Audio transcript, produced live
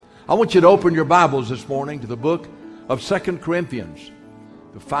I want you to open your Bibles this morning to the book of 2 Corinthians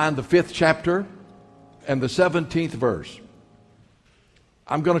to find the 5th chapter and the 17th verse.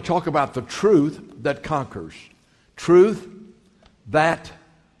 I'm going to talk about the truth that conquers, truth that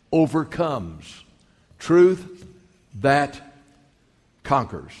overcomes, truth that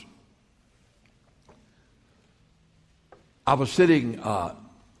conquers. I was sitting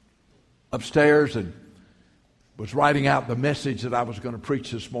upstairs and was writing out the message that I was going to preach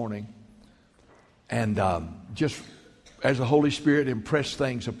this morning. And just as the Holy Spirit impressed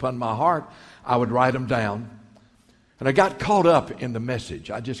things upon my heart, I would write them down. And I got caught up in the message.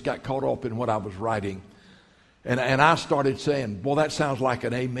 I just got caught up in what I was writing. And I started saying, well, that sounds like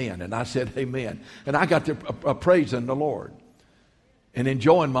an amen. And I said, amen. And I got to praising the Lord and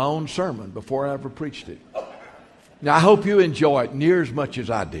enjoying my own sermon before I ever preached it. Now, I hope you enjoy it near as much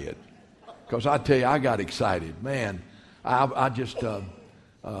as I did. Because I tell you, I got excited. Man, I just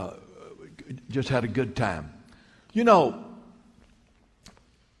had a good time. You know,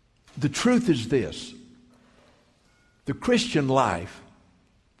 the truth is this. The Christian life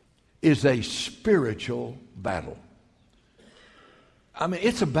is a spiritual battle. I mean,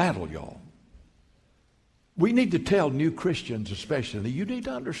 it's a battle, y'all. We need to tell new Christians especially, you need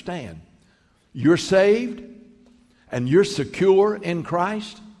to understand, you're saved and you're secure in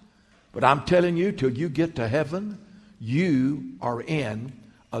Christ. But I'm telling you, till you get to heaven, you are in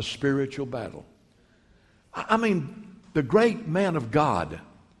a spiritual battle. I mean, the great man of God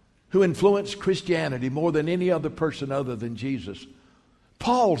who influenced Christianity more than any other person other than Jesus,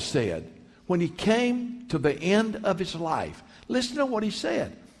 Paul said, when he came to the end of his life, listen to what he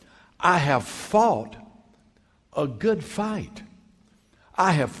said. I have fought a good fight.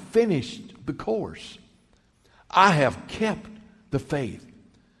 I have finished the course. I have kept the faith.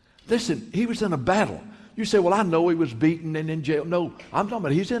 Listen, he was in a battle. You say, well, I know he was beaten and in jail. No, I'm talking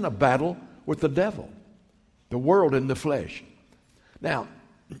about he's in a battle with the devil, the world and the flesh. Now,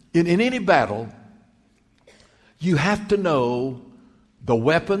 in any battle, you have to know the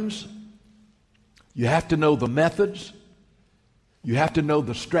weapons. You have to know the methods. You have to know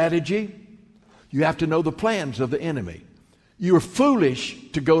the strategy. You have to know the plans of the enemy. You're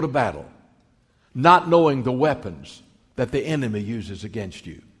foolish to go to battle, not knowing the weapons that the enemy uses against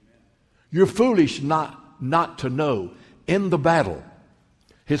you. You're foolish not to know in the battle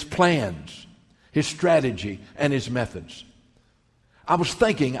his plans, his strategy, and his methods. I was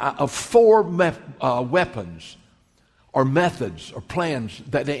thinking of 4 weapons or methods or plans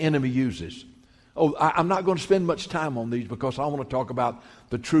that the enemy uses. I'm not going to spend much time on these because I want to talk about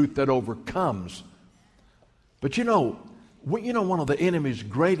the truth that overcomes. But you know, one of the enemy's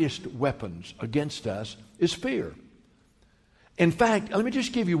greatest weapons against us is fear. In fact, let me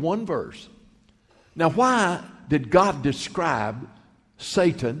just give you one verse. Now, why did God describe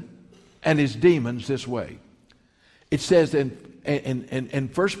Satan and his demons this way? It says in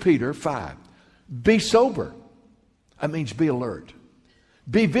 1 Peter 5, be sober. That means be alert.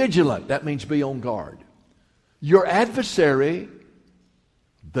 Be vigilant. That means be on guard. Your adversary,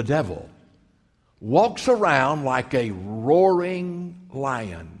 the devil, walks around like a roaring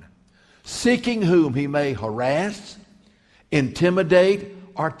lion, seeking whom he may harass, intimidate,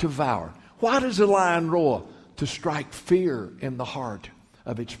 or devour. Why does a lion roar? To strike fear in the heart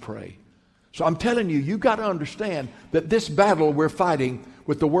of its prey. So I'm telling you, you got to understand that this battle we're fighting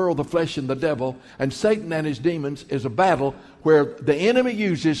with the world, the flesh, and the devil, and Satan and his demons is a battle where the enemy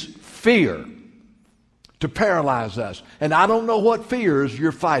uses fear to paralyze us. And I don't know what fears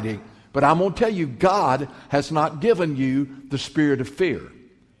you're fighting, but I'm going to tell you, God has not given you the spirit of fear,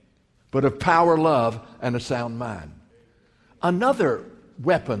 but of power, love, and a sound mind. Another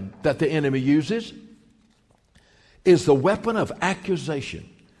weapon that the enemy uses is the weapon of accusation.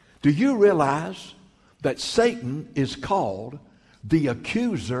 Do you realize that Satan is called the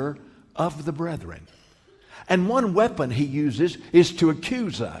accuser of the brethren? And one weapon he uses is to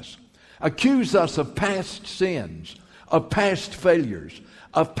accuse us of past sins, of past failures,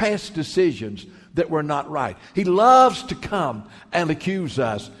 of past decisions that were not right. He loves to come and accuse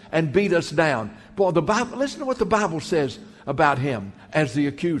us and beat us down. Boy, the Bible, listen to what the Bible says about him as the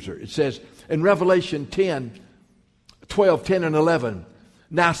accuser. It says in Revelation 12, 10 and 11,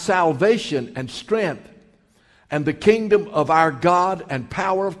 now salvation and strength and the kingdom of our God and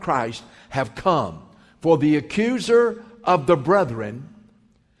power of Christ have come. For the accuser of the brethren,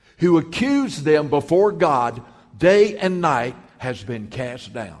 who accused them before God day and night, has been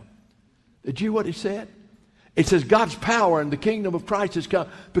cast down. Did you hear what he said? It says God's power and the kingdom of Christ has come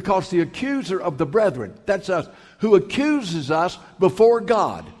because the accuser of the brethren, that's us, who accuses us before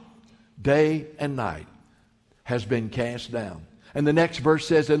God day and night, has been cast down. And the next verse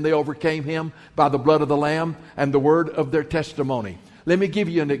says, and they overcame him by the blood of the Lamb and the word of their testimony. Let me give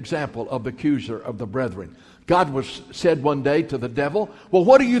you an example of the accuser of the brethren. God said one day to the devil, well,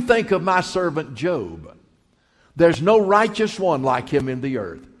 what do you think of my servant Job? There's no righteous one like him in the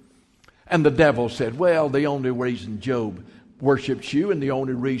earth. And the devil said, well, the only reason Job worships you and the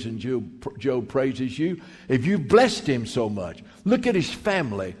only reason Job praises you, if you've blessed him so much. Look at his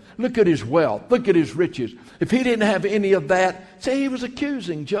family. Look at his wealth. Look at his riches. If he didn't have any of that, say he was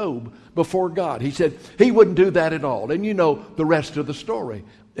accusing Job before God. He said he wouldn't do that at all. And you know the rest of the story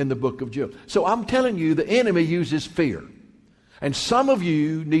in the book of Job. So I'm telling you, the enemy uses fear. And some of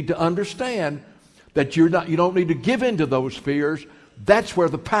you need to understand that you don't need to give in to those fears. That's where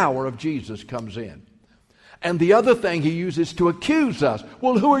the power of Jesus comes in. And the other thing he uses to accuse us.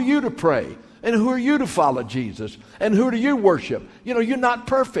 Well, who are you to pray? And who are you to follow Jesus? And who do you worship? You know, you're not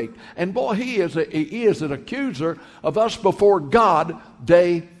perfect. And boy, he is an accuser of us before God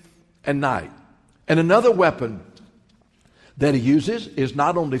day and night. And another weapon that he uses is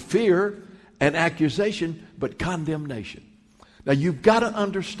not only fear and accusation, but condemnation. Now, you've got to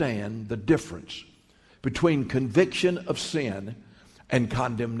understand the difference between conviction of sin and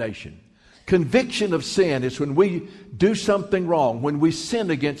condemnation. Conviction of sin is when we do something wrong, when we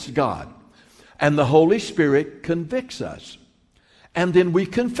sin against God, and the Holy Spirit convicts us. And then we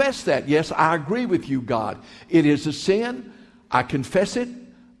confess that. Yes, I agree with you, God. It is a sin. I confess it.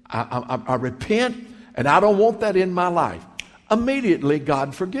 I repent, and I don't want that in my life. Immediately,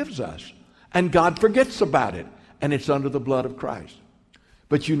 God forgives us, and God forgets about it, and it's under the blood of Christ.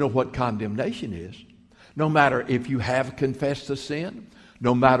 But you know what condemnation is. No matter if you have confessed the sin,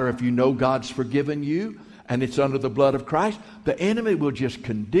 no matter if you know God's forgiven you and it's under the blood of Christ, the enemy will just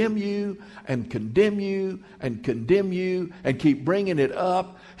condemn you and condemn you and condemn you and keep bringing it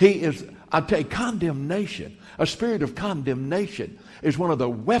up. I tell you, condemnation, a spirit of condemnation is one of the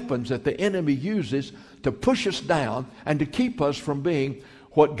weapons that the enemy uses to push us down and to keep us from being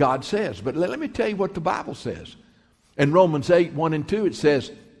what God says. But let me tell you what the Bible says. In Romans 8, 1 and 2, it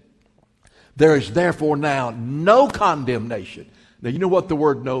says, there is therefore now no condemnation. Now, you know what the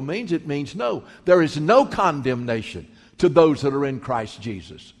word no means? It means no. There is no condemnation to those that are in Christ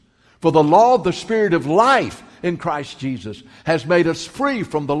Jesus. For the law of the Spirit of life in Christ Jesus has made us free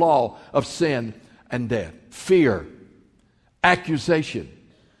from the law of sin and death. Fear, accusation,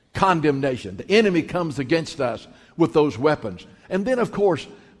 condemnation. The enemy comes against us with those weapons. And then, of course,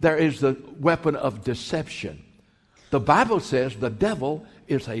 there is the weapon of deception. The Bible says the devil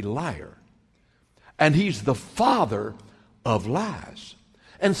is a liar. And he's the father of lies.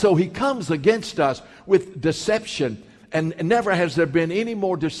 And so he comes against us with deception. And never has there been any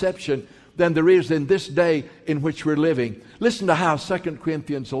more deception than there is in this day in which we're living. Listen to how 2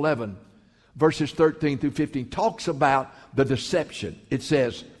 Corinthians 11, verses 13 through 15, talks about the deception. It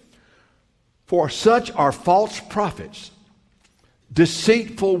says, for such are false prophets,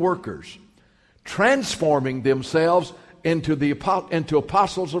 deceitful workers, transforming themselves into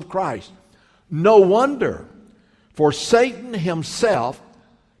apostles of Christ. No wonder, for Satan himself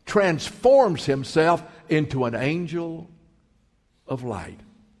transforms himself into an angel of light.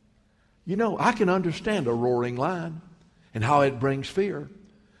 You know, I can understand a roaring lion and how it brings fear.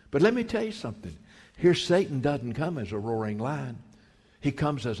 But let me tell you something. Here Satan doesn't come as a roaring lion. He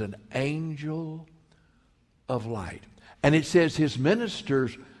comes as an angel of light. And it says his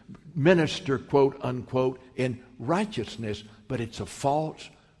ministers minister, quote unquote, in righteousness, but it's a false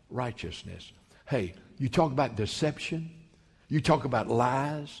righteousness. Hey, you talk about deception. You talk about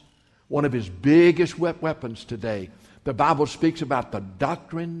lies. One of his biggest weapons today, the Bible speaks about the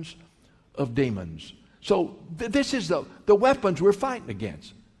doctrines of demons. So this is the weapons we're fighting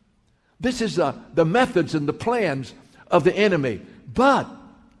against. This is the methods and the plans of the enemy. But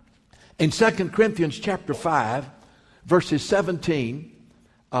in 2 Corinthians chapter 5, verses 17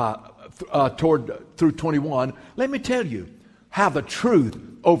 through 21, let me tell you how the truth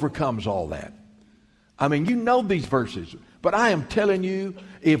overcomes all that. I mean, you know these verses, but I am telling you,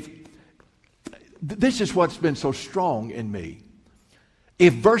 if this is what's been so strong in me.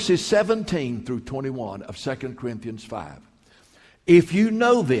 If verses 17 through 21 of 2 Corinthians 5, if you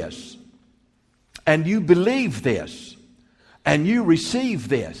know this, and you believe this, and you receive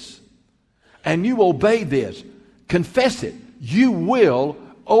this, and you obey this, confess it, you will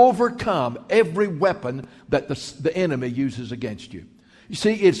overcome every weapon that the enemy uses against you. You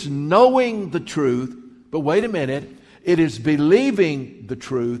see, it's knowing the truth, but wait a minute, it is believing the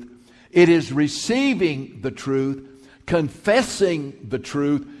truth, it is receiving the truth, confessing the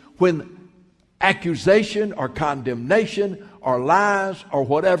truth when accusation or condemnation or lies or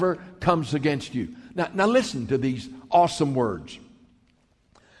whatever comes against you. Now listen to these awesome words.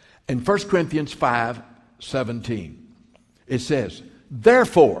 In 1 Corinthians 5:17, it says,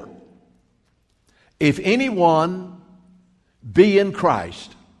 therefore, if anyone be in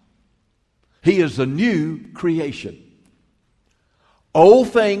Christ, he is a new creation. Old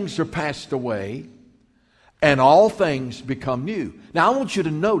things are passed away, and all things become new. Now I want you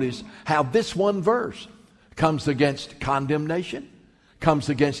to notice how this one verse comes against condemnation, comes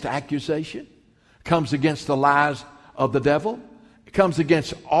against accusation, comes against the lies of the devil, comes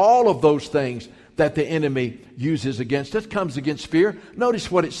against all of those things that the enemy uses against us, comes against fear.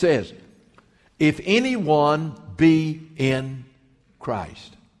 Notice what it says. If anyone be in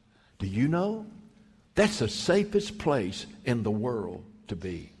Christ. Do you know? That's the safest place in the world to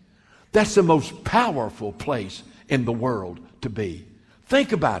be. That's the most powerful place in the world to be.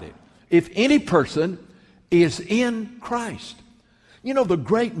 Think about it. If any person is in Christ. You know, the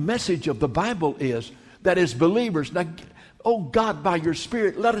great message of the Bible is that as believers, now, oh God, by your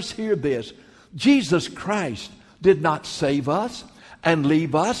Spirit, let us hear this. Jesus Christ did not save us and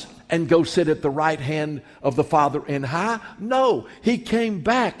leave us and go sit at the right hand of the Father in high. No, He came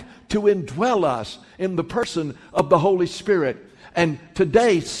back to indwell us in the person of the Holy Spirit. And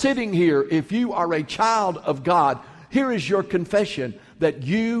today, sitting here, if you are a child of God, here is your confession that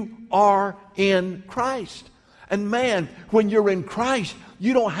you are in Christ. And man, when you're in Christ,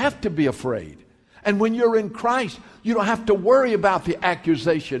 you don't have to be afraid. And when you're in Christ, you don't have to worry about the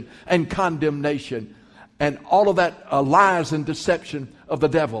accusation and condemnation and all of that lies and deception of the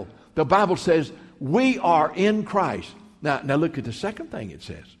devil. The Bible says we are in Christ. Now look at the second thing it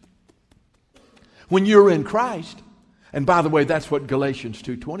says. When you're in Christ, and by the way, that's what Galatians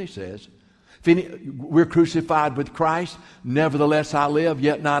 2:20 says. We're crucified with Christ. Nevertheless I live,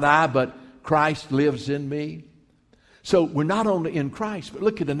 yet not I, but Christ lives in me. So we're not only in Christ, but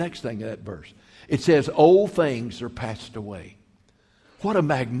look at the next thing in that verse. It says, old things are passed away. What a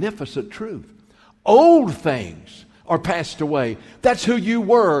magnificent truth. Old things are passed away. That's who you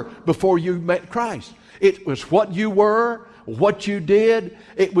were before you met Christ. It was what you were, what you did.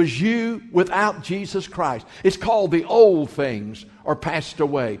 It was you without Jesus Christ. It's called the old things are passed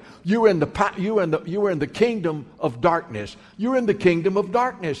away. You were in the kingdom of darkness. You're in the kingdom of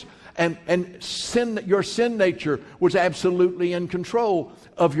darkness. And sin, your sin nature was absolutely in control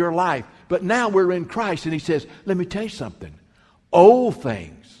of your life. But now we're in Christ, and He says, let me tell you something. Old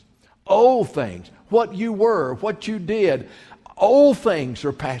things, what you were, what you did, old things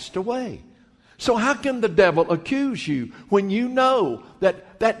are passed away. So how can the devil accuse you when you know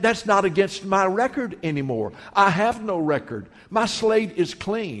that's not against my record anymore? I have no record. My slate is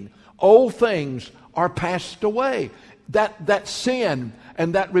clean. Old things are passed away. That sin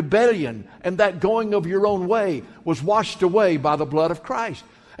and that rebellion and that going of your own way was washed away by the blood of Christ.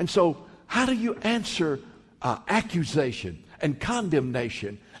 And so how do you answer accusation and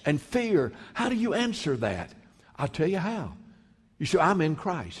condemnation and fear? How do you answer that? I'll tell you how. You say, I'm in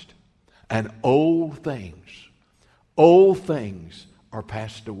Christ, and old things are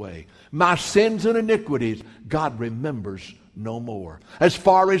passed away. My sins and iniquities, God remembers no more. As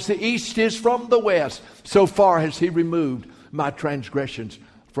far as the east is from the west, so far has He removed my transgressions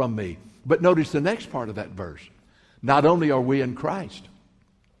from me. But notice the next part of that verse. Not only are we in Christ,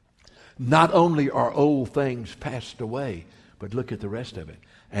 not only are old things passed away, but look at the rest of it.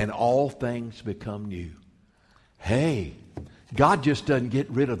 And all things become new. Hey, God just doesn't get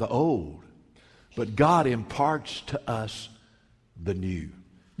rid of the old, but God imparts to us the new.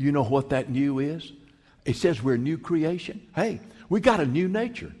 You know what that new is? It says we're a new creation. Hey, we got a new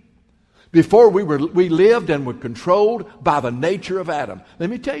nature. Before we lived and were controlled by the nature of Adam. Let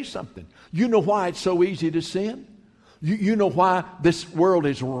me tell you something. You know why it's so easy to sin? You know why this world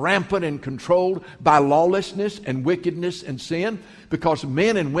is rampant and controlled by lawlessness and wickedness and sin? Because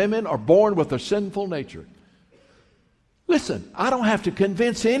men and women are born with a sinful nature. Listen, I don't have to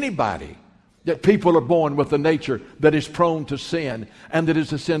convince anybody that people are born with a nature that is prone to sin and that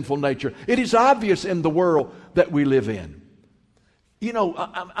is a sinful nature. It is obvious in the world that we live in. You know,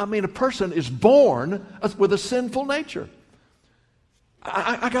 I mean, a person is born with a sinful nature.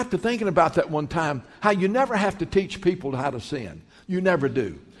 I got to thinking about that one time, how you never have to teach people how to sin. You never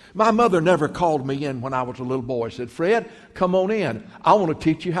do. My mother never called me in when I was a little boy. She said, Fred, come on in. I want to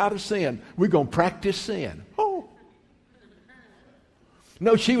teach you how to sin. We're going to practice sin. Oh.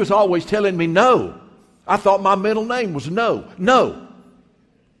 No, she was always telling me no. I thought my middle name was no. No.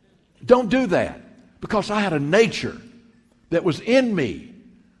 Don't do that. Because I had a nature that was in me,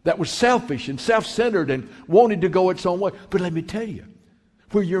 that was selfish and self-centered and wanted to go its own way. But let me tell you,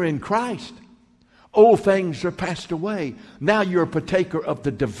 where you're in Christ, old things are passed away. Now you're a partaker of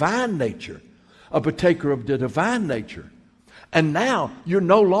the divine nature, a partaker of the divine nature. And now you're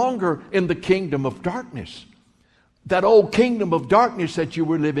no longer in the kingdom of darkness. That old kingdom of darkness that you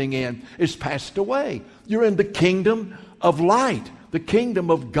were living in is passed away. You're in the kingdom of light, the kingdom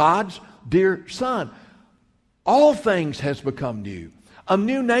of God's dear Son. All things has become new. A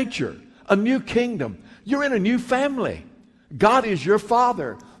new nature, a new kingdom. You're in a new family. God is your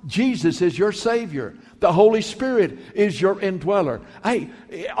Father. Jesus is your Savior. The Holy Spirit is your indweller. Hey,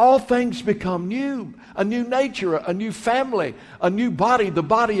 all things become new. A new nature, a new family, a new body, the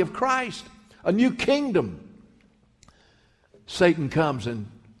body of Christ, a new kingdom. Satan comes and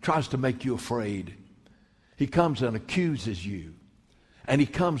tries to make you afraid. He comes and accuses you. And he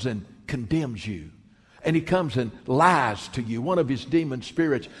comes and condemns you. And he comes and lies to you, one of his demon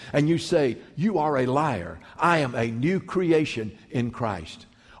spirits. And you say, you are a liar. I am a new creation in Christ.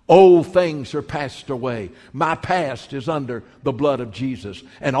 Old things are passed away. My past is under the blood of Jesus.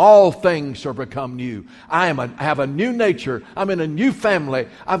 And all things are become new. I have a new nature. I'm in a new family.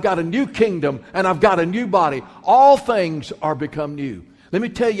 I've got a new kingdom. And I've got a new body. All things are become new. Let me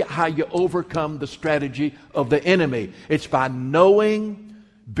tell you how you overcome the strategy of the enemy. It's by knowing,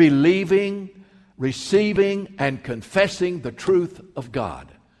 believing, receiving, and confessing the truth of God.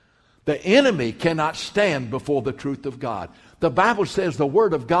 The enemy cannot stand before the truth of God. The Bible says the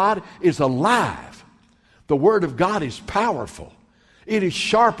Word of God is alive. The Word of God is powerful. It is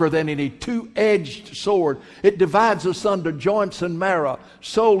sharper than any two-edged sword. It divides us under joints and marrow,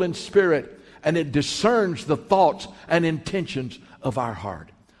 soul and spirit, and it discerns the thoughts and intentions of our heart.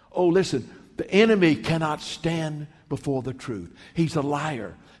 Oh, listen, the enemy cannot stand before the truth. He's a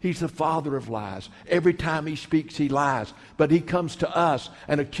liar. He's the father of lies. Every time he speaks, he lies. But he comes to us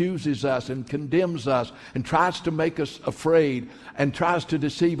and accuses us and condemns us and tries to make us afraid and tries to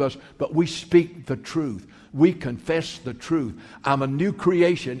deceive us. But we speak the truth. We confess the truth. I'm a new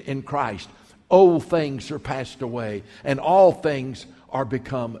creation in Christ. Old things are passed away and all things are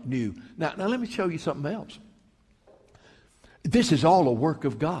become new. Now let me show you something else. This is all a work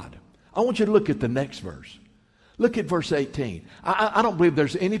of God. I want you to look at the next verse. Look at verse 18. I don't believe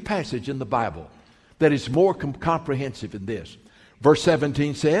there's any passage in the Bible that is more comprehensive than this. Verse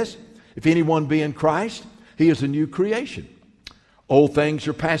 17 says, if anyone be in Christ, he is a new creation. Old things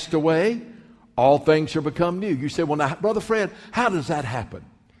are passed away. All things are become new. You say, well, now, Brother Fred, how does that happen?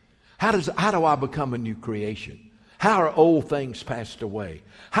 How do I become a new creation? How are old things passed away?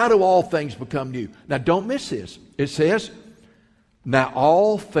 How do all things become new? Now, don't miss this. It says, now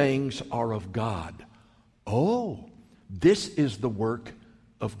all things are of God. Oh, this is the work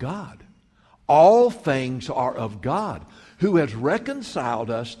of God. All things are of God, who has reconciled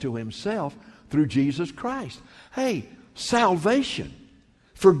us to himself through Jesus Christ. Hey, salvation,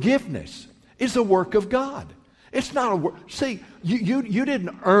 forgiveness is the work of God. It's not a work. See, you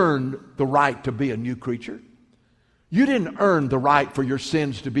didn't earn the right to be a new creature. You didn't earn the right for your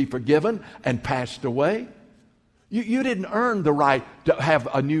sins to be forgiven and passed away. You didn't earn the right to have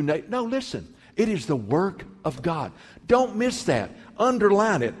a new name. No, listen. It is the work of God. Don't miss that.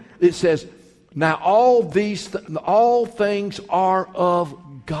 Underline it. It says, now all things are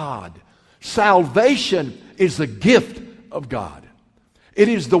of God. Salvation is the gift of God. It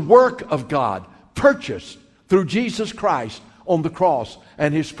is the work of God, purchased through Jesus Christ on the cross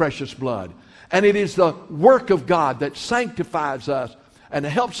and his precious blood. And it is the work of God that sanctifies us and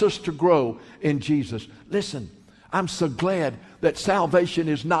helps us to grow in Jesus. Listen, I'm so glad that salvation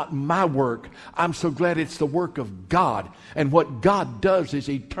is not my work. I'm so glad it's the work of God. And what God does is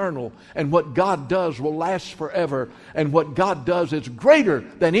eternal. And what God does will last forever. And what God does is greater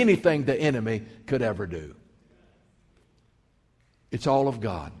than anything the enemy could ever do. It's all of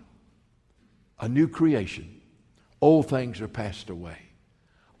God. A new creation. Old things are passed away.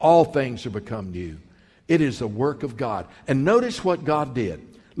 All things are become new. It is the work of God. And notice what God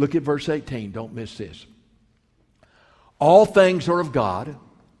did. Look at verse 18. Don't miss this. All things are of God,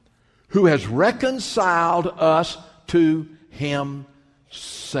 who has reconciled us to himself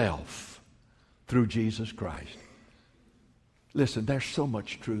through Jesus Christ. Listen, there's so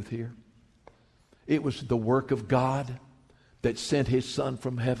much truth here. It was the work of God that sent his Son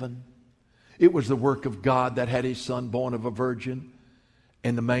from heaven. It was the work of God that had his Son born of a virgin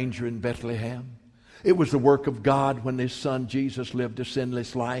in the manger in Bethlehem. It was the work of God when his Son Jesus lived a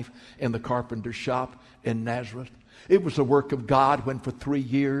sinless life in the carpenter's shop in Nazareth. It was the work of God when for 3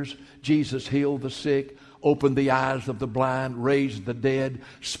 years Jesus healed the sick, opened the eyes of the blind, raised the dead,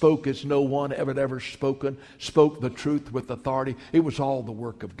 spoke as no one ever spoken, spoke the truth with authority. It was all the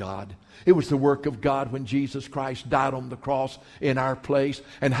work of God. It was the work of God when Jesus Christ died on the cross in our place.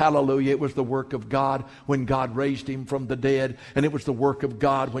 And hallelujah, it was the work of God when God raised him from the dead. And it was the work of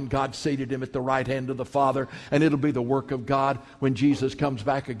God when God seated him at the right hand of the Father. And it'll be the work of God when Jesus comes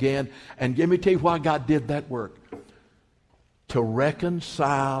back again. And let me tell you why God did that work. To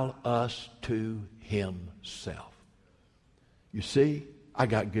reconcile us to himself. You see, I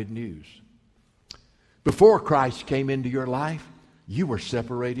got good news. Before Christ came into your life, you were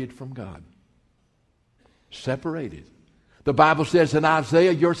separated from God. Separated. The Bible says in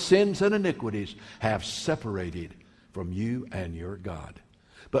Isaiah, your sins and iniquities have separated from you and your God.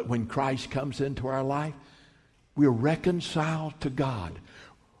 But when Christ comes into our life, we're reconciled to God.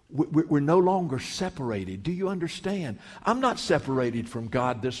 We're no longer separated. Do you understand? I'm not separated from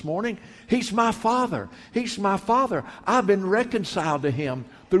God this morning. He's my Father. He's my Father. I've been reconciled to him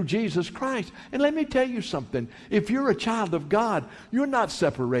through Jesus Christ. And let me tell you something. If you're a child of God, you're not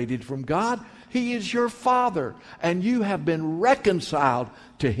separated from God. He is your Father. And you have been reconciled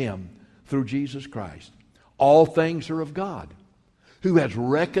to him through Jesus Christ. All things are of God, who has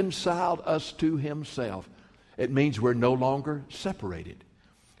reconciled us to himself. It means we're no longer separated.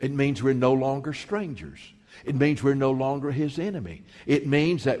 It means we're no longer strangers. It means we're no longer his enemy. It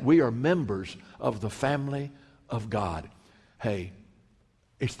means that we are members of the family of God. Hey,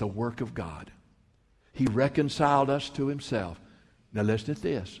 it's the work of God. He reconciled us to himself. Now listen to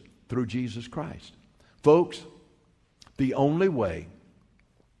this, through Jesus Christ. Folks, the only way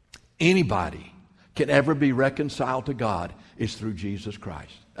anybody can ever be reconciled to God is through Jesus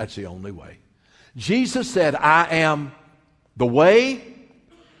Christ. That's the only way. Jesus said, I am the way,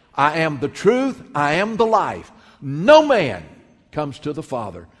 I am the truth, I am the life. No man comes to the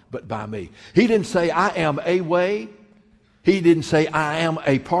Father but by me. He didn't say, I am a way. He didn't say, I am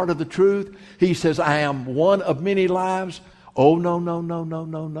a part of the truth. He says, I am one of many lives. Oh, no, no, no, no,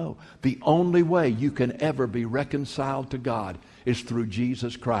 no, no. The only way you can ever be reconciled to God is through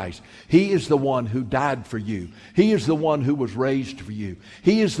Jesus Christ. He is the one who died for you. He is the one who was raised for you.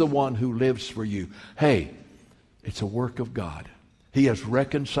 He is the one who lives for you. Hey, it's a work of God. He has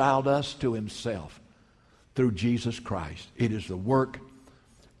reconciled us to himself through Jesus Christ. It is the work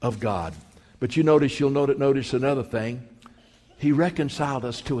of God. But you'll notice another thing. He reconciled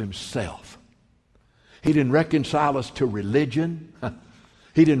us to himself. He didn't reconcile us to religion.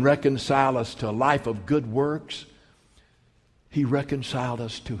 He didn't reconcile us to a life of good works. He reconciled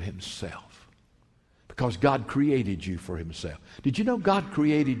us to himself. Because God created you for himself. Did you know God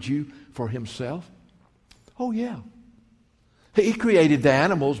created you for himself? Oh, yeah. He created the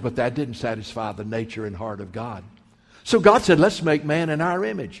animals, but that didn't satisfy the nature and heart of God. So God said, let's make man in our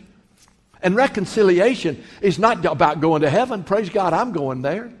image. And reconciliation is not about going to heaven. Praise God, I'm going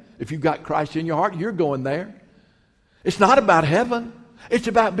there. If you've got Christ in your heart, you're going there. It's not about heaven. It's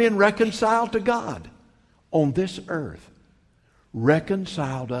about being reconciled to God on this earth.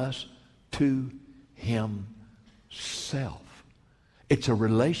 Reconciled us to himself. It's a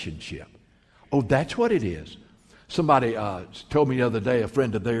relationship. Oh, that's what it is. Somebody told me the other day, a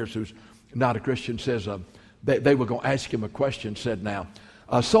friend of theirs who's not a Christian says they were going to ask him a question, said, now,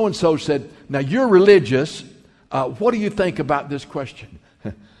 so-and-so said, now you're religious. What do you think about this question?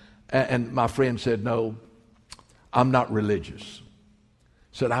 And my friend said, no, I'm not religious.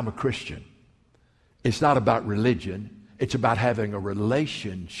 Said, I'm a Christian. It's not about religion. It's about having a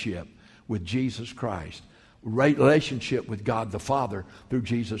relationship with Jesus Christ. Relationship with God the Father through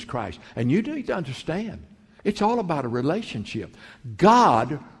Jesus Christ. And you need to understand, it's all about a relationship.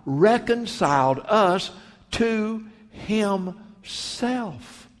 God reconciled us to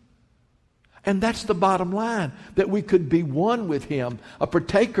himself. And that's the bottom line, that we could be one with him, a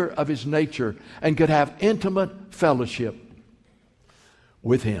partaker of his nature, and could have intimate fellowship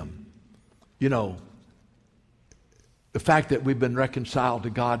with him. You know, the fact that we've been reconciled to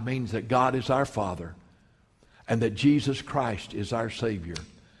God means that God is our Father and that Jesus Christ is our Savior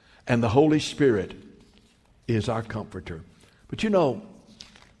and the Holy Spirit is our Comforter. But you know,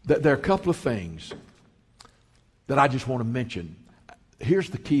 that there are a couple of things that I just want to mention.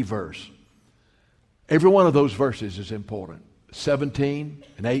 Here's the key verse. Every one of those verses is important. 17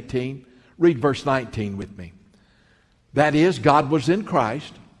 and 18. Read verse 19 with me. That is, God was in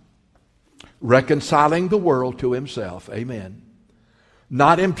Christ, reconciling the world to himself. Amen.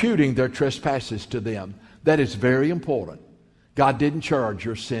 Not imputing their trespasses to them. That is very important. God didn't charge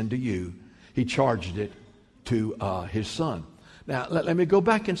your sin to you. He charged it to his Son. Now, let me go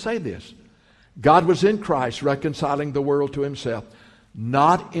back and say this. God was in Christ, reconciling the world to himself,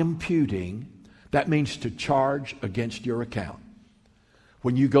 not imputing That means to charge against your account.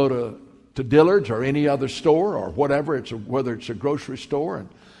 When you go to Dillard's or any other store or whatever, whether it's a grocery store, and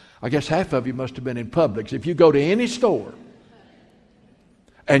I guess half of you must have been in Publix. If you go to any store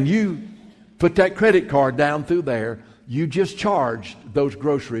and you put that credit card down through there, you just charged those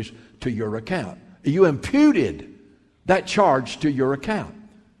groceries to your account. You imputed that charge to your account.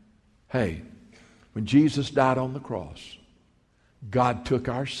 Hey, when Jesus died on the cross, God took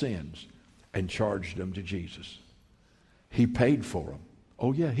our sins and charged them to Jesus. He paid for them.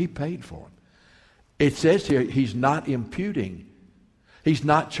 Oh yeah, He paid for them. It says here, He's not imputing. He's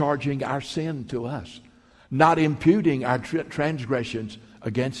not charging our sin to us. Not imputing our transgressions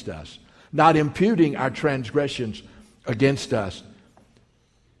against us. Not imputing our transgressions against us.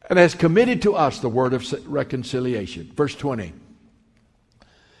 And has committed to us the word of reconciliation. Verse 20.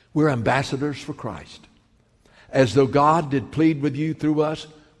 We're ambassadors for Christ. As though God did plead with you through us,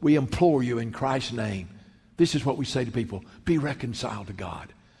 we implore you in Christ's name. This is what we say to people. Be reconciled to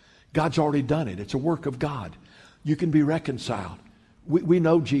God. God's already done it. It's a work of God. You can be reconciled. We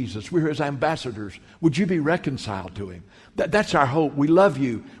know Jesus. We're His ambassadors. Would you be reconciled to Him? That's our hope. We love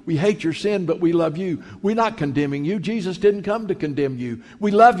you. We hate your sin, but we love you. We're not condemning you. Jesus didn't come to condemn you.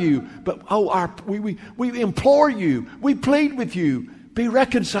 We love you, but we implore you. We plead with you. Be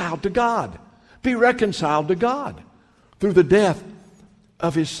reconciled to God. Be reconciled to God through the death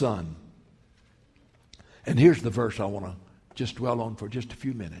of His Son. And here's the verse I want to just dwell on for just a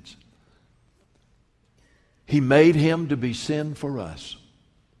few minutes. He made Him to be sin for us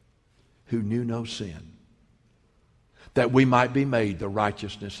who knew no sin, that we might be made the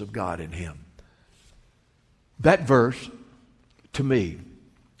righteousness of God in Him. That verse, to me,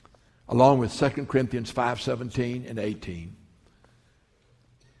 along with 2 Corinthians 5:17 and 18,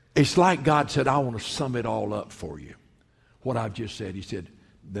 it's like God said, I want to sum it all up for you. What I've just said. He said,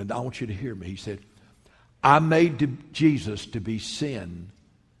 then I want you to hear me. He said, I made Jesus to be sin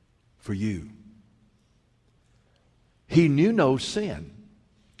for you. He knew no sin,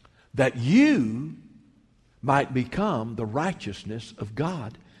 that you might become the righteousness of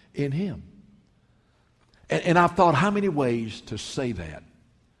God in Him. And I've thought how many ways to say that.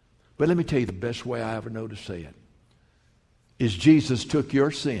 But let me tell you the best way I ever know to say it is Jesus took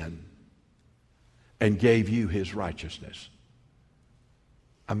your sin and gave you His righteousness.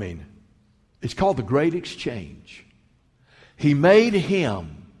 I mean, it's called the great exchange. He made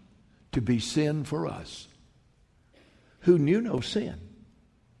Him to be sin for us who knew no sin,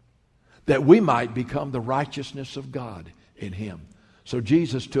 that we might become the righteousness of God in Him. So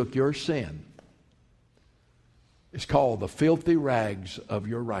Jesus took your sin. It's called the filthy rags of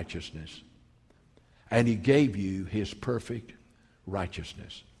your righteousness. And He gave you His perfect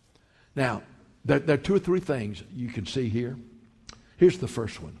righteousness. Now, there are two or three things you can see here. Here's the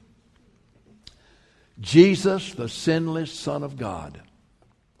first one. Jesus, the sinless Son of God,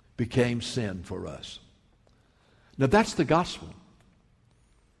 became sin for us. Now that's the gospel.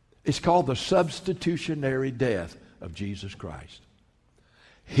 It's called the substitutionary death of Jesus Christ.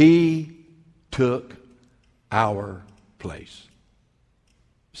 He took our place.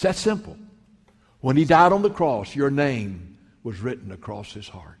 It's that simple. When He died on the cross, your name was written across His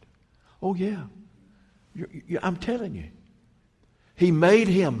heart. Oh yeah. I'm telling you. He made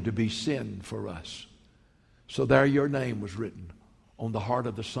Him to be sin for us. So there your name was written on the heart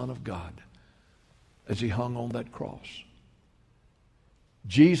of the Son of God as He hung on that cross.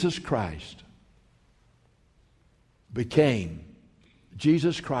 Jesus Christ, the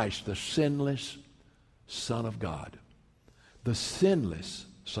sinless Son of God. The sinless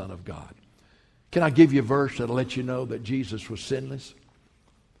Son of God. Can I give you a verse that'll let you know that Jesus was sinless?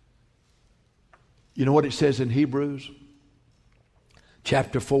 You know what it says in Hebrews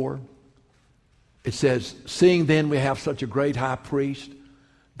chapter 4? It says, seeing then we have such a great high priest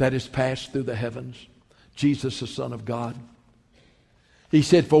that is passed through the heavens, Jesus the Son of God. He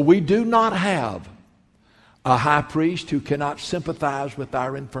said, for we do not have a high priest who cannot sympathize with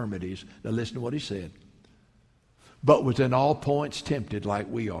our infirmities. Now listen to what he said. But was in all points tempted like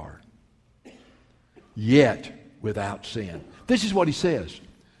we are, yet without sin. This is what he says.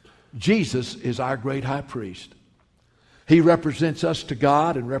 Jesus is our great high priest. He represents us to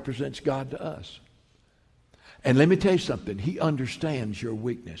God and represents God to us. And let me tell you something. He understands your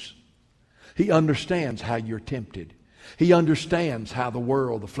weakness. He understands how you're tempted. He understands how the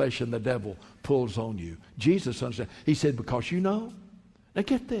world, the flesh, and the devil pulls on you. Jesus understands. He said, because you know. Now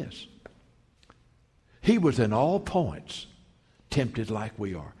get this. He was in all points tempted like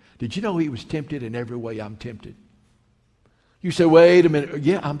we are. Did you know He was tempted in every way I'm tempted? You say, wait a minute.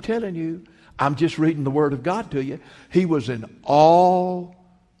 Yeah, I'm telling you. I'm just reading the Word of God to you. He was in all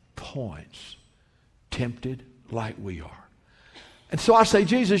points tempted like we are. And so I say,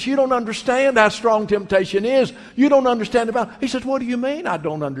 Jesus, you don't understand how strong temptation is. You don't understand about it. He says, what do you mean I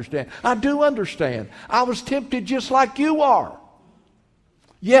don't understand? I do understand. I was tempted just like you are,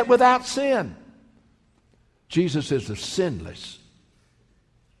 yet without sin. Jesus is the sinless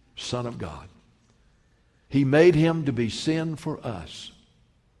Son of God. He made him to be sin for us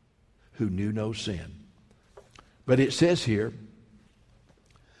who knew no sin. But it says here,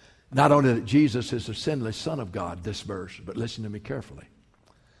 not only that Jesus is the sinless Son of God, this verse, but listen to me carefully.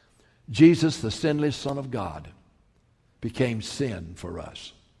 Jesus, the sinless Son of God, became sin for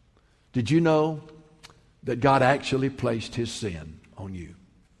us. Did you know that God actually placed his sin on you?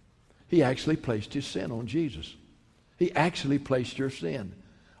 He actually placed his sin on Jesus. He actually placed your sin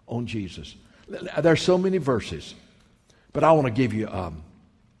on Jesus. There's so many verses, but I want to give you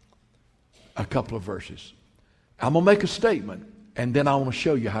a couple of verses. I'm going to make a statement, and then I want to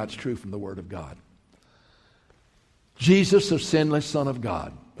show you how it's true from the Word of God. Jesus, the sinless Son of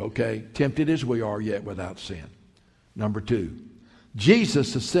God, okay, tempted as we are, yet without sin. Number two,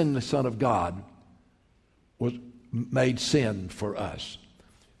 Jesus, the sinless Son of God, was made sin for us.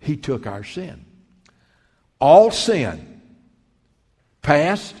 He took our sin. All sin,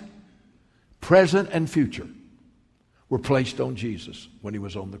 past, present, and future, were placed on Jesus when he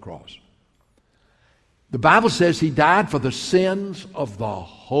was on the cross. The Bible says he died for the sins of the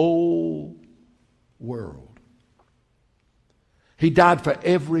whole world. He died for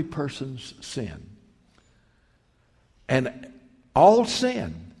every person's sin. And all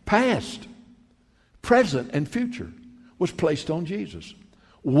sin, past, present, and future, was placed on Jesus.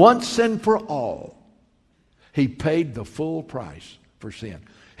 Once and for all, he paid the full price for sin.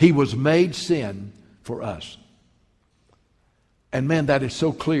 He was made sin for us. And man, that is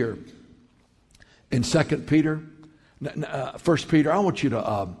so clear. In 2 Peter, 1 Peter, I want you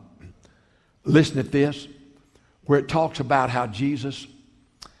to listen at this, where it talks about how Jesus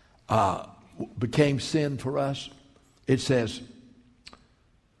became sin for us. It says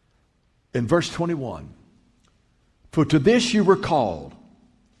in verse 21, "For to this you were called,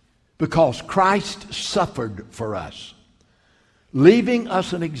 because Christ suffered for us, leaving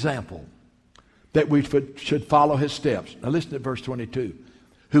us an example that we should follow his steps." Now listen to verse 22.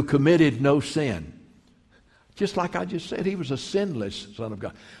 "Who committed no sin." Just like I just said, he was a sinless Son of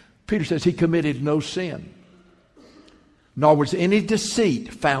God. Peter says he committed no sin, nor was any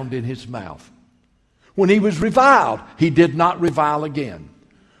deceit found in his mouth. When he was reviled, he did not revile again.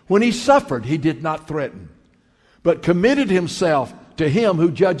 When he suffered, he did not threaten, but committed himself to him who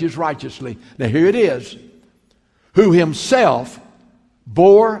judges righteously. Now here it is. Who himself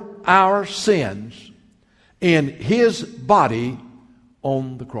bore our sins in his body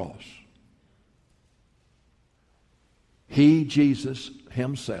on the cross. He, Jesus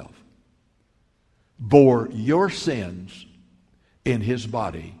himself, bore your sins in his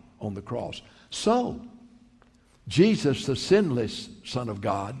body on the cross. So, Jesus, the sinless Son of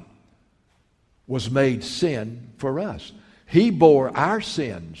God, was made sin for us. He bore our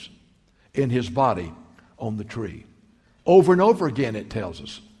sins in his body on the tree. Over and over again it tells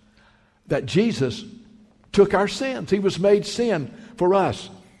us that Jesus took our sins. He was made sin for us.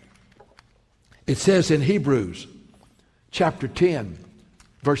 It says in Hebrews chapter 10,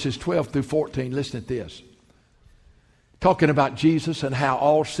 verses 12 through 14, listen to this. Talking about Jesus and how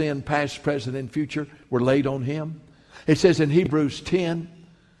all sin, past, present, and future, were laid on him. It says in Hebrews 10,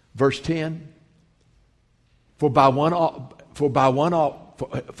 verse 10, For by one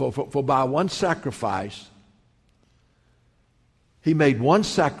sacrifice, he made one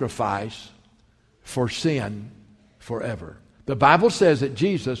sacrifice for sin forever. The Bible says that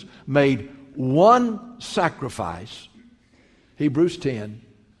Jesus made one sacrifice, Hebrews 10,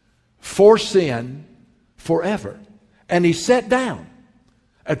 for sin forever. And he sat down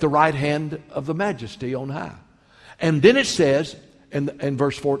at the right hand of the Majesty on high. And then it says in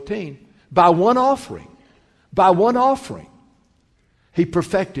verse 14, by one offering, he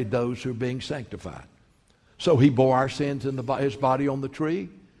perfected those who are being sanctified. So he bore our sins in his body on the tree.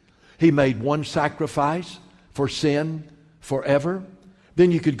 He made one sacrifice for sin forever.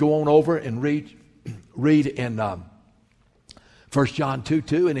 Then you could go on over and read in 1 John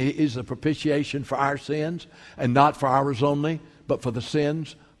 2:2, and he is a propitiation for our sins, and not for ours only, but for the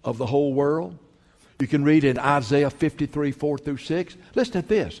sins of the whole world. You can read in Isaiah 53, 4 through 6. Listen to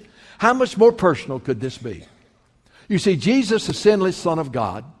this. How much more personal could this be? You see, Jesus, the sinless Son of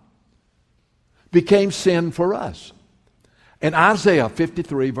God, became sin for us. In Isaiah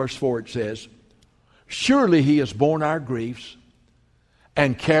 53, verse 4, it says, Surely he has borne our griefs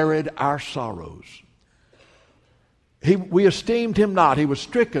and carried our sorrows. We esteemed him not. He was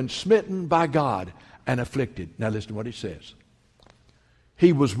stricken, smitten by God, and afflicted. Now listen to what he says.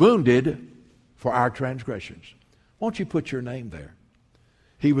 He was wounded for our transgressions. Won't you put your name there?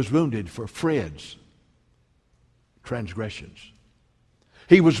 He was wounded for Fred's transgressions.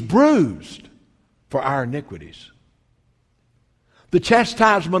 He was bruised for our iniquities. The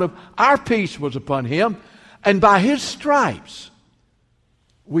chastisement of our peace was upon him, and by his stripes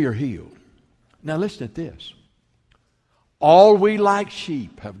we are healed. Now listen at this. All we like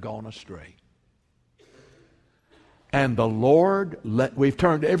sheep have gone astray. And the Lord, we've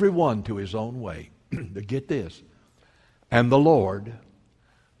turned every one to his own way. But get this. And the Lord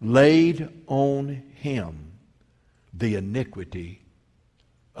laid on him the iniquity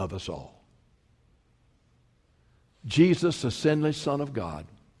of us all. Jesus, the sinless Son of God,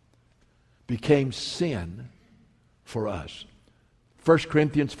 became sin for us. 1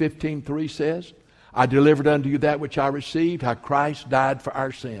 Corinthians 15:3 says, I delivered unto you that which I received, how Christ died for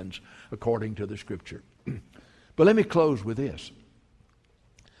our sins, according to the Scripture. But let me close with this.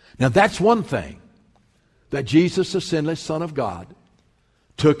 Now that's one thing, that Jesus, the sinless Son of God,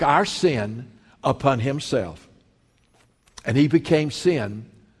 took our sin upon himself. And he became sin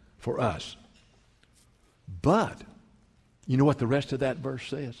for us. But, you know what the rest of that verse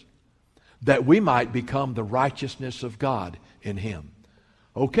says? That we might become the righteousness of God in him.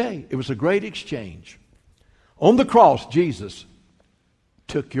 Okay, it was a great exchange. On the cross, Jesus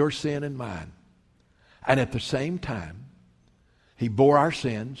took your sin and mine. And at the same time, he bore our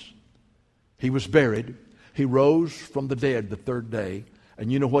sins. He was buried. He rose from the dead the third day.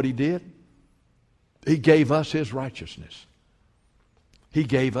 And you know what he did? He gave us his righteousness. He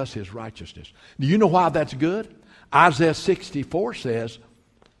gave us his righteousness. Do you know why that's good? Isaiah 64 says,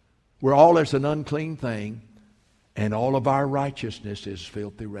 we're all as an unclean thing, and all of our righteousness is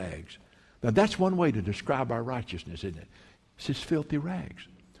filthy rags. Now that's one way to describe our righteousness, isn't it? It's just filthy rags.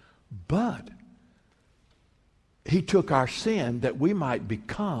 But he took our sin that we might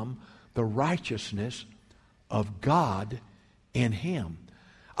become the righteousness of God in him.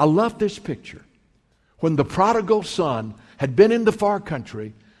 I love this picture. When the prodigal son had been in the far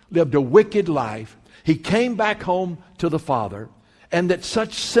country, lived a wicked life, he came back home to the Father, and that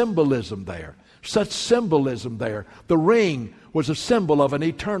such symbolism there. The ring was a symbol of an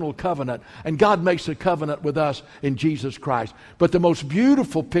eternal covenant, and God makes a covenant with us in Jesus Christ. But the most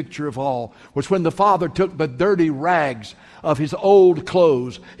beautiful picture of all was when the Father took the dirty rags of his old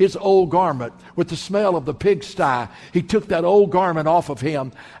clothes, his old garment, with the smell of the pigsty. He took that old garment off of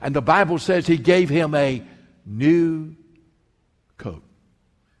him, and the Bible says he gave him a new coat.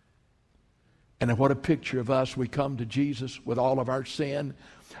 And what a picture of us. We come to Jesus with all of our sin,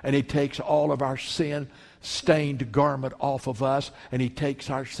 and he takes all of our sin stained garment off of us, and he takes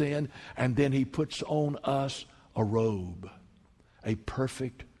our sin, and then he puts on us a robe, a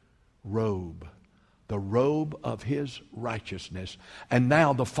perfect robe, the robe of his righteousness. And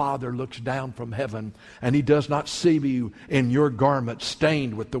now the Father looks down from heaven, and he does not see you in your garment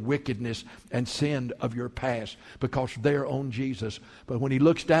stained with the wickedness and sin of your past, because they're on Jesus. But when he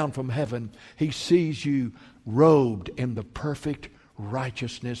looks down from heaven, he sees you robed in the perfect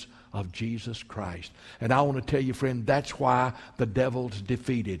righteousness of Jesus Christ. And I want to tell you, friend, that's why the devil's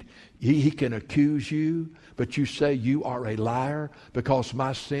defeated. He can accuse you, but you say you are a liar because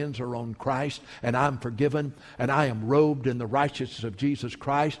my sins are on Christ and I'm forgiven and I am robed in the righteousness of Jesus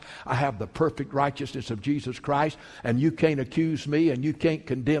Christ. I have the perfect righteousness of Jesus Christ, and you can't accuse me and you can't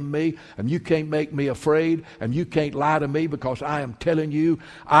condemn me and you can't make me afraid and you can't lie to me, because I am telling you,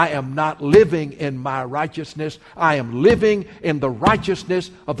 I am not living in my righteousness. I am living in the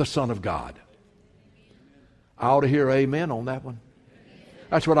righteousness of the Son of God. I ought to hear amen on that one.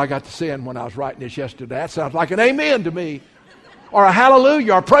 That's what I got to saying when I was writing this yesterday. That sounds like an amen to me, or a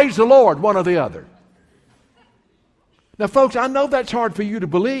hallelujah, or praise the Lord, one or the other. Now, folks, I know that's hard for you to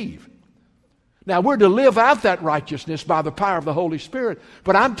believe. Now, we're to live out that righteousness by the power of the Holy Spirit.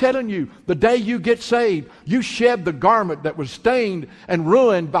 But I'm telling you, the day you get saved, you shed the garment that was stained and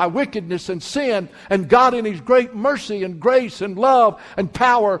ruined by wickedness and sin. And God, in his great mercy and grace and love and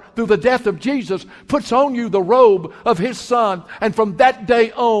power through the death of Jesus, puts on you the robe of his Son. And from that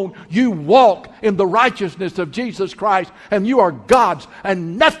day on, you walk in the righteousness of Jesus Christ. And you are God's,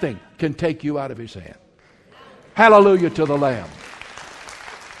 and nothing can take you out of his hand. Hallelujah to the Lamb.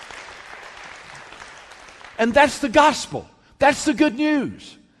 And that's the gospel. That's the good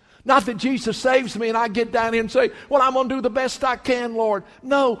news. Not that Jesus saves me and I get down here and say, well, I'm going to do the best I can, Lord.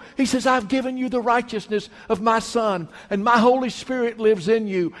 No, he says, I've given you the righteousness of my Son, and my Holy Spirit lives in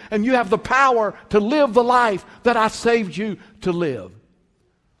you, and you have the power to live the life that I saved you to live.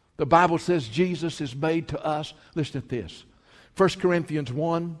 The Bible says Jesus is made to us. Listen to this. 1 Corinthians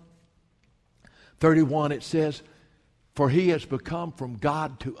 1, 31 it says, for he has become from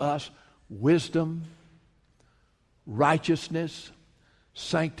God to us wisdom, righteousness,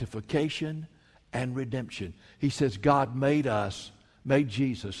 sanctification, and redemption. He says God made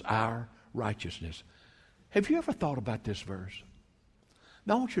Jesus our righteousness. Have you ever thought about this verse?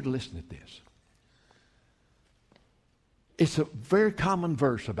 Now I want you to listen to this. It's a very common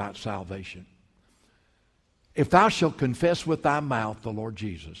verse about salvation. If thou shalt confess with thy mouth the Lord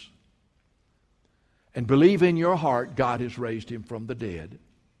Jesus, and believe in your heart God has raised him from the dead,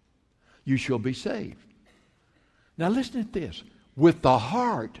 you shall be saved. Now listen to this. With the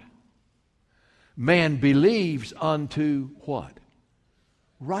heart, man believes unto what?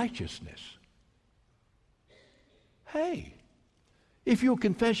 Righteousness. Hey, if you'll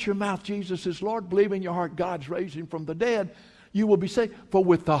confess your mouth Jesus is Lord, believe in your heart God's raised him from the dead, you will be saved. For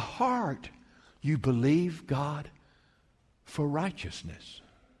with the heart you believe God for righteousness.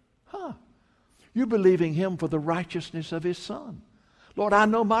 You're believing him for the righteousness of his Son. Lord, I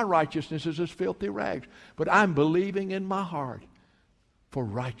know my righteousness is as filthy rags, but I'm believing in my heart for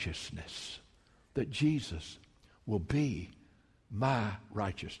righteousness, that Jesus will be my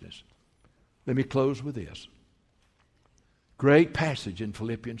righteousness. Let me close with this. Great passage in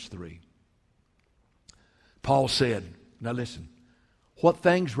Philippians 3. Paul said, now listen, what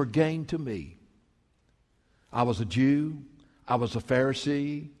things were gained to me? I was a Jew, I was a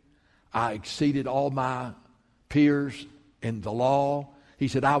Pharisee, I exceeded all my peers in the law. He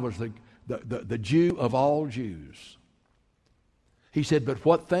said, I was the Jew of all Jews. He said, but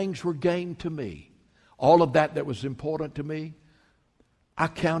what things were gained to me, all of that was important to me, I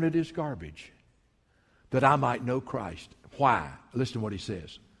counted as garbage, that I might know Christ. Why? Listen to what he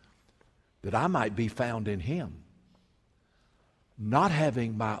says. That I might be found in him, not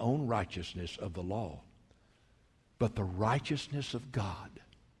having my own righteousness of the law, but the righteousness of God,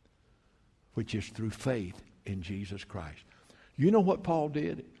 which is through faith in Jesus Christ. You know what Paul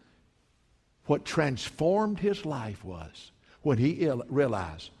did? What transformed his life was when he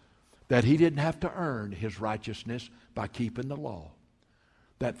realized that he didn't have to earn his righteousness by keeping the law.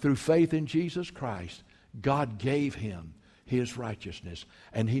 That through faith in Jesus Christ, God gave him his righteousness.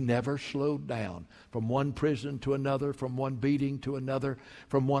 And he never slowed down from one prison to another, from one beating to another,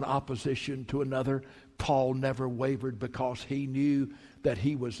 from one opposition to another. Paul never wavered because he knew that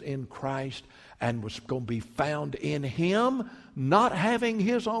he was in Christ and was going to be found in him, not having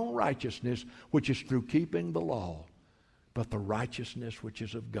his own righteousness, which is through keeping the law, but the righteousness which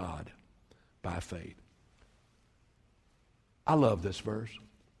is of God by faith. I love this verse.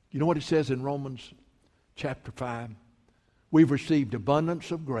 You know what it says in Romans chapter 5? We've received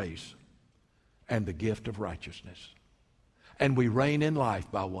abundance of grace and the gift of righteousness. And we reign in life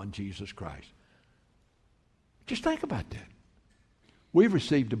by one Jesus Christ. Just think about that. We've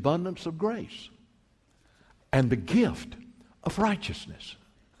received abundance of grace and the gift of righteousness.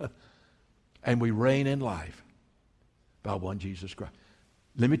 And we reign in life by one Jesus Christ.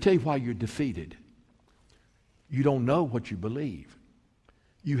 Let me tell you why you're defeated. You don't know what you believe.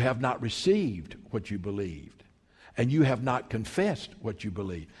 You have not received what you believed. And you have not confessed what you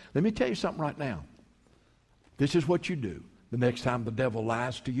believe. Let me tell you something right now. This is what you do. The next time the devil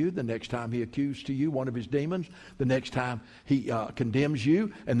lies to you, the next time he accuses to you one of his demons, the next time he condemns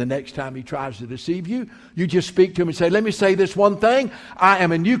you, and the next time he tries to deceive you, you just speak to him and say, let me say this one thing. I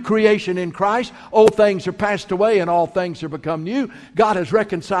am a new creation in Christ. Old things are passed away and all things are become new. God has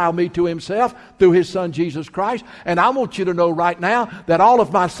reconciled me to himself through his Son Jesus Christ. And I want you to know right now that all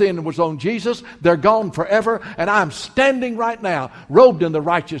of my sin was on Jesus. They're gone forever. And I'm standing right now robed in the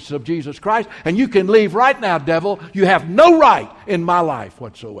righteousness of Jesus Christ. And you can leave right now, devil. You have no right in my life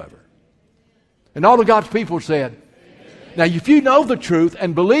whatsoever. And all of God's people said, amen. Now if you know the truth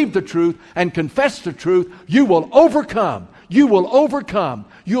and believe the truth and confess the truth, you will overcome. You will overcome.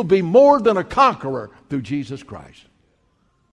 You'll be more than a conqueror through Jesus Christ.